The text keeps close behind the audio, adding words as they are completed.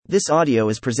This audio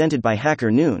is presented by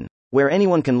Hacker Noon, where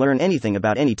anyone can learn anything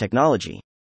about any technology.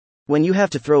 When you have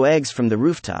to throw eggs from the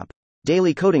rooftop.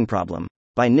 Daily Coding Problem,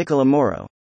 by Nicola Moro.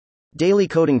 Daily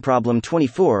Coding Problem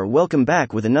 24. Welcome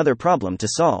back with another problem to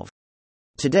solve.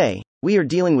 Today, we are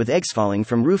dealing with eggs falling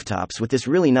from rooftops with this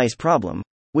really nice problem,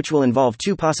 which will involve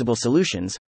two possible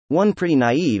solutions, one pretty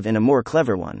naive and a more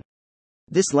clever one.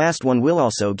 This last one will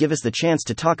also give us the chance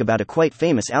to talk about a quite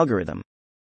famous algorithm.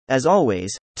 As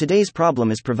always, today's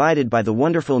problem is provided by the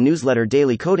wonderful newsletter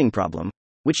Daily Coding Problem,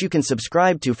 which you can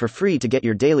subscribe to for free to get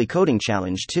your daily coding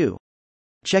challenge too.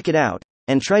 Check it out,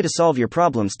 and try to solve your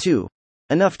problems too.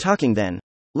 Enough talking then.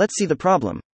 Let's see the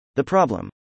problem. The problem.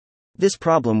 This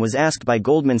problem was asked by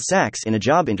Goldman Sachs in a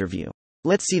job interview.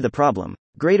 Let's see the problem.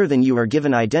 Greater than you are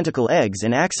given identical eggs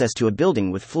and access to a building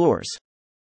with floors.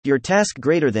 Your task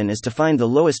greater than is to find the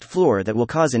lowest floor that will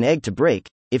cause an egg to break,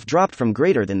 if dropped from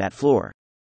greater than that floor.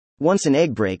 Once an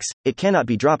egg breaks, it cannot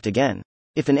be dropped again.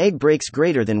 If an egg breaks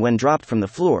greater than when dropped from the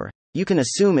floor, you can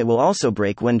assume it will also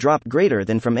break when dropped greater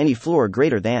than from any floor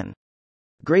greater than.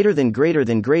 Greater than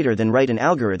write an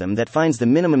algorithm that finds the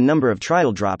minimum number of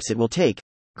trial drops it will take,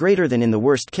 greater than in the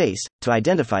worst case, to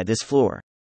identify this floor.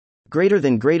 Greater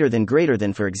than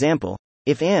for example,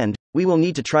 if and, we will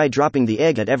need to try dropping the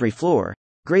egg at every floor,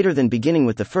 greater than beginning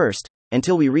with the first,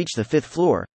 until we reach the fifth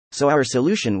floor, so our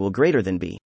solution will greater than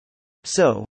be.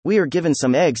 So, we are given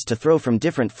some eggs to throw from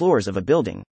different floors of a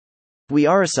building. We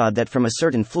are assured that from a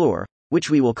certain floor, which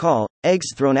we will call, eggs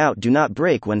thrown out do not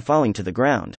break when falling to the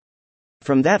ground.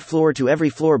 From that floor to every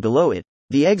floor below it,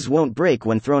 the eggs won't break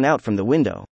when thrown out from the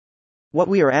window. What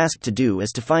we are asked to do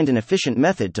is to find an efficient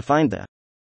method to find the.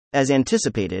 As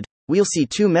anticipated, we'll see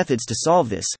two methods to solve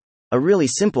this, a really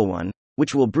simple one,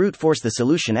 which will brute force the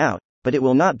solution out, but it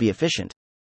will not be efficient.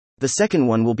 The second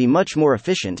one will be much more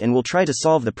efficient and will try to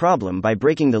solve the problem by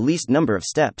breaking the least number of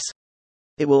steps.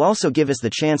 It will also give us the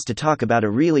chance to talk about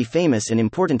a really famous and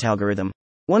important algorithm,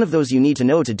 one of those you need to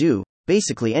know to do,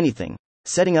 basically anything,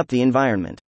 setting up the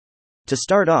environment. To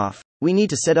start off, we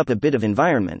need to set up a bit of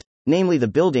environment, namely the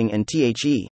building and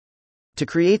THE. To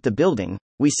create the building,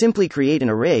 we simply create an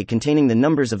array containing the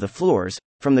numbers of the floors,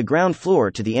 from the ground floor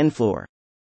to the end floor.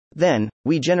 Then,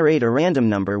 we generate a random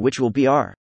number which will be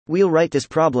r. We'll write this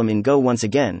problem in Go once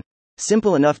again.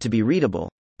 Simple enough to be readable,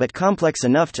 but complex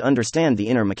enough to understand the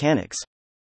inner mechanics.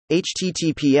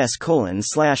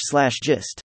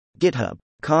 https://gist.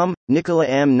 GitHub.com, Nicola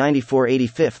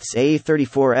M9485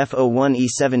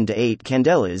 A34F01E7-8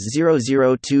 Candelas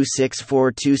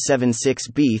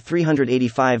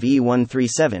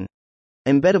 00264276B385E137.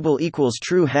 Embeddable equals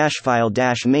true hash file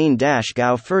dash main dash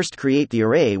go. First create the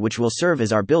array which will serve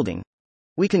as our building.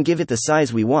 We can give it the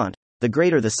size we want. The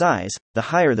greater the size, the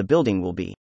higher the building will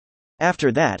be.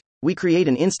 After that, we create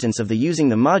an instance of the using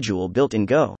the module built in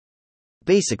Go.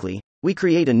 Basically, we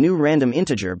create a new random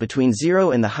integer between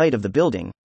 0 and the height of the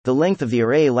building, the length of the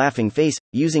array laughing face,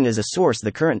 using as a source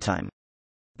the current time.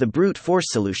 The brute force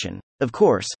solution. Of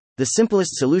course, the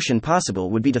simplest solution possible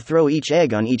would be to throw each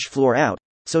egg on each floor out,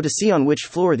 so to see on which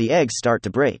floor the eggs start to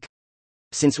break.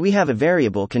 Since we have a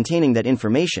variable containing that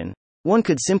information, one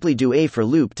could simply do a for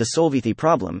loop to solve the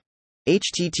problem.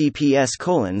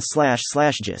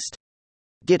 https://gist.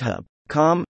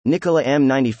 GitHub.com, Nicola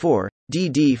M94,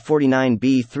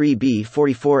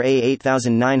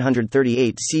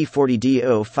 DD49B3B44A8938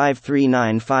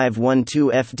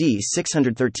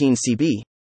 C40D05395112FD613CB.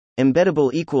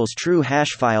 Embeddable equals true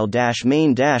hash file dash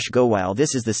main dash go. While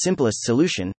this is the simplest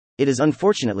solution, it is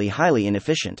unfortunately highly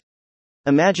inefficient.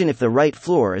 Imagine if the right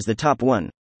floor is the top one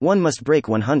must break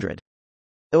 100.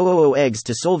 eggs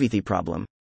to solve the problem.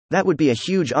 That would be a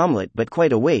huge omelette but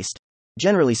quite a waste.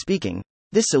 Generally speaking,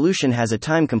 this solution has a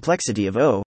time complexity of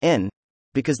n,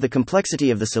 because the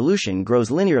complexity of the solution grows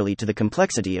linearly to the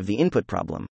complexity of the input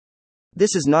problem.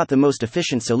 This is not the most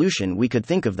efficient solution we could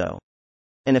think of though.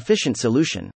 An efficient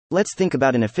solution. Let's think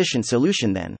about an efficient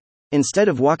solution then. Instead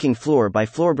of walking floor by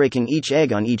floor breaking each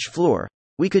egg on each floor,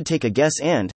 we could take a guess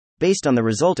and, based on the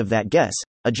result of that guess,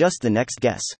 adjust the next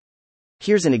guess.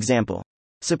 Here's an example.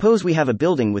 Suppose we have a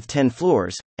building with 10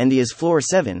 floors, and the is floor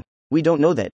 7, we don't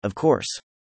know that, of course.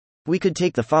 We could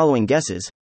take the following guesses.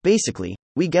 Basically,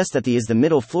 we guess that the is the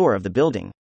middle floor of the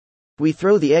building. We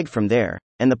throw the egg from there,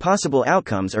 and the possible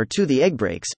outcomes are 2 the egg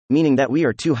breaks, meaning that we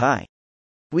are too high.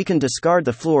 We can discard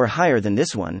the floor higher than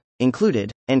this one,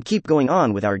 included, and keep going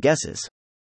on with our guesses.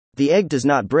 The egg does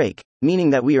not break, meaning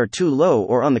that we are too low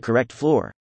or on the correct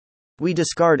floor. We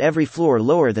discard every floor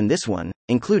lower than this one,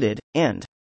 included, and.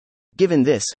 Given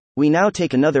this, we now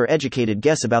take another educated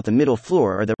guess about the middle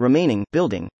floor or the remaining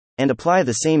building, and apply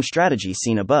the same strategy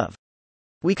seen above.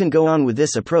 We can go on with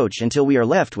this approach until we are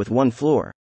left with one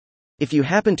floor. If you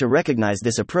happen to recognize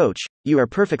this approach, you are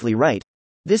perfectly right.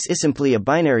 This is simply a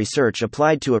binary search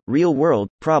applied to a real-world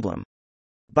problem.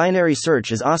 Binary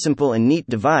search is a simple and neat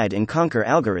divide and conquer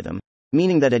algorithm,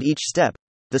 meaning that at each step,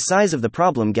 the size of the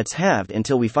problem gets halved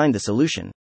until we find the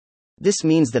solution. This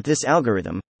means that this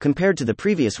algorithm, compared to the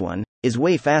previous one, is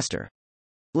way faster.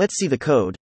 Let's see the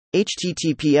code.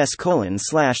 https://gist.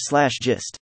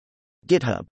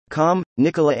 GitHub.com,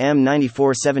 Nicola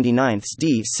M9479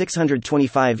 D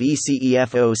 625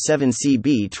 ECEF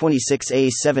 07CB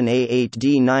 26A7A8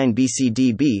 D9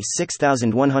 BCDB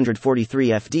 6143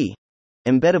 FD.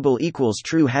 Embeddable equals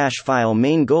true hash file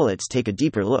main goal. Let's take a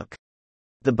deeper look.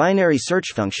 The binary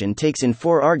search function takes in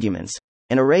 4 arguments,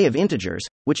 an array of integers,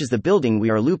 which is the building we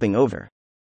are looping over.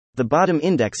 The bottom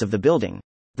index of the building.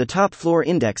 The top floor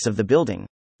index of the building.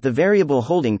 The variable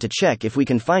holding to check if we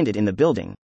can find it in the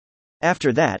building.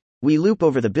 After that, we loop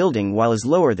over the building while is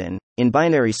lower than. In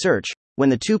binary search, when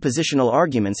the 2 positional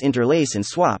arguments interlace and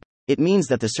swap, it means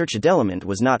that the searched element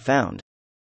was not found.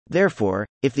 Therefore,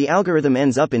 if the algorithm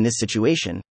ends up in this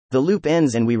situation, the loop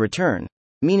ends and we return,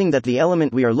 meaning that the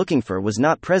element we are looking for was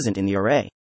not present in the array.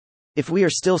 If we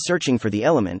are still searching for the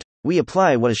element, we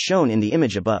apply what is shown in the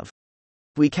image above.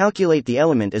 We calculate the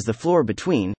element as the floor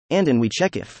between, and we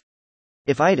check if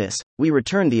it is, we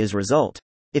return the as result.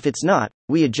 If it's not,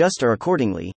 we adjust our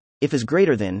accordingly. If is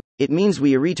greater than, it means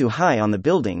we are too high on the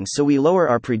building, so we lower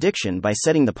our prediction by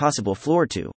setting the possible floor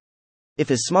to.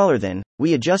 If is smaller than,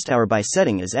 we adjust our by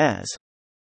setting as.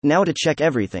 Now to check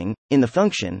everything, in the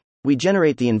function, we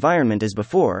generate the environment as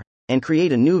before, and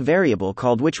create a new variable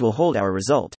called which will hold our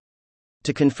result.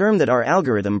 To confirm that our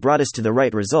algorithm brought us to the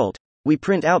right result, we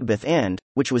print out both and,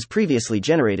 which was previously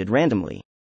generated randomly.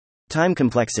 Time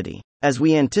complexity. As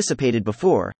we anticipated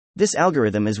before, this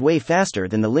algorithm is way faster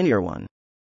than the linear one.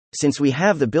 Since we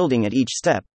have the building at each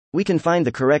step, we can find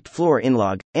the correct floor in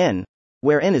log n,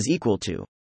 where n is equal to.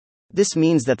 This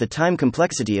means that the time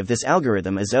complexity of this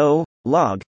algorithm is O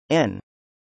log n.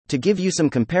 To give you some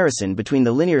comparison between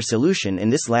the linear solution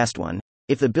and this last one,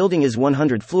 if the building is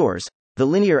 100 floors, the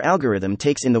linear algorithm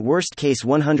takes in the worst case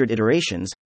 100 iterations,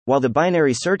 while the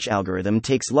binary search algorithm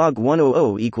takes log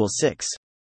 100 equals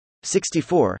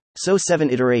 64, so 7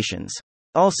 iterations.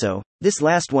 Also, this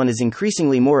last one is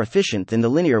increasingly more efficient than the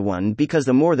linear one because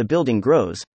the more the building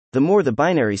grows, the more the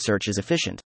binary search is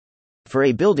efficient. For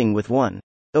a building with 1,000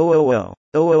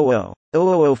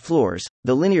 floors,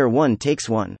 the linear one takes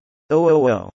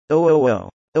 1,000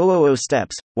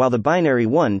 steps, while the binary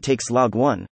one takes log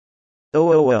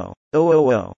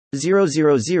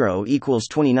 1,000,000 equals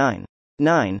 29,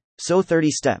 so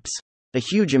 30 steps. A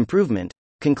huge improvement.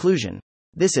 Conclusion.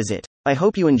 This is it. I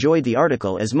hope you enjoyed the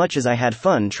article as much as I had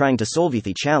fun trying to solve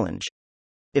the challenge.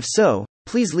 If so,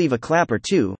 please leave a clap or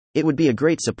 2, it would be a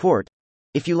great support.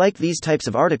 If you like these types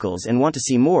of articles and want to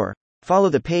see more, follow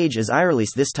the page as I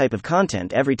release this type of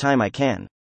content every time I can.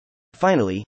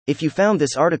 Finally, if you found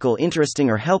this article interesting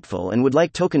or helpful and would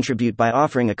like to contribute by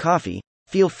offering a coffee,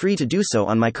 feel free to do so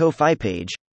on my Ko-Fi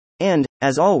page. And,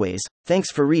 as always, thanks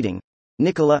for reading.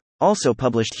 Nicola, also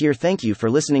published here. Thank you for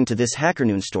listening to this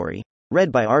HackerNoon story, read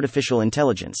by Artificial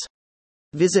Intelligence.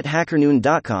 Visit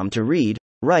hackernoon.com to read,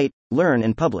 write, learn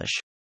and publish.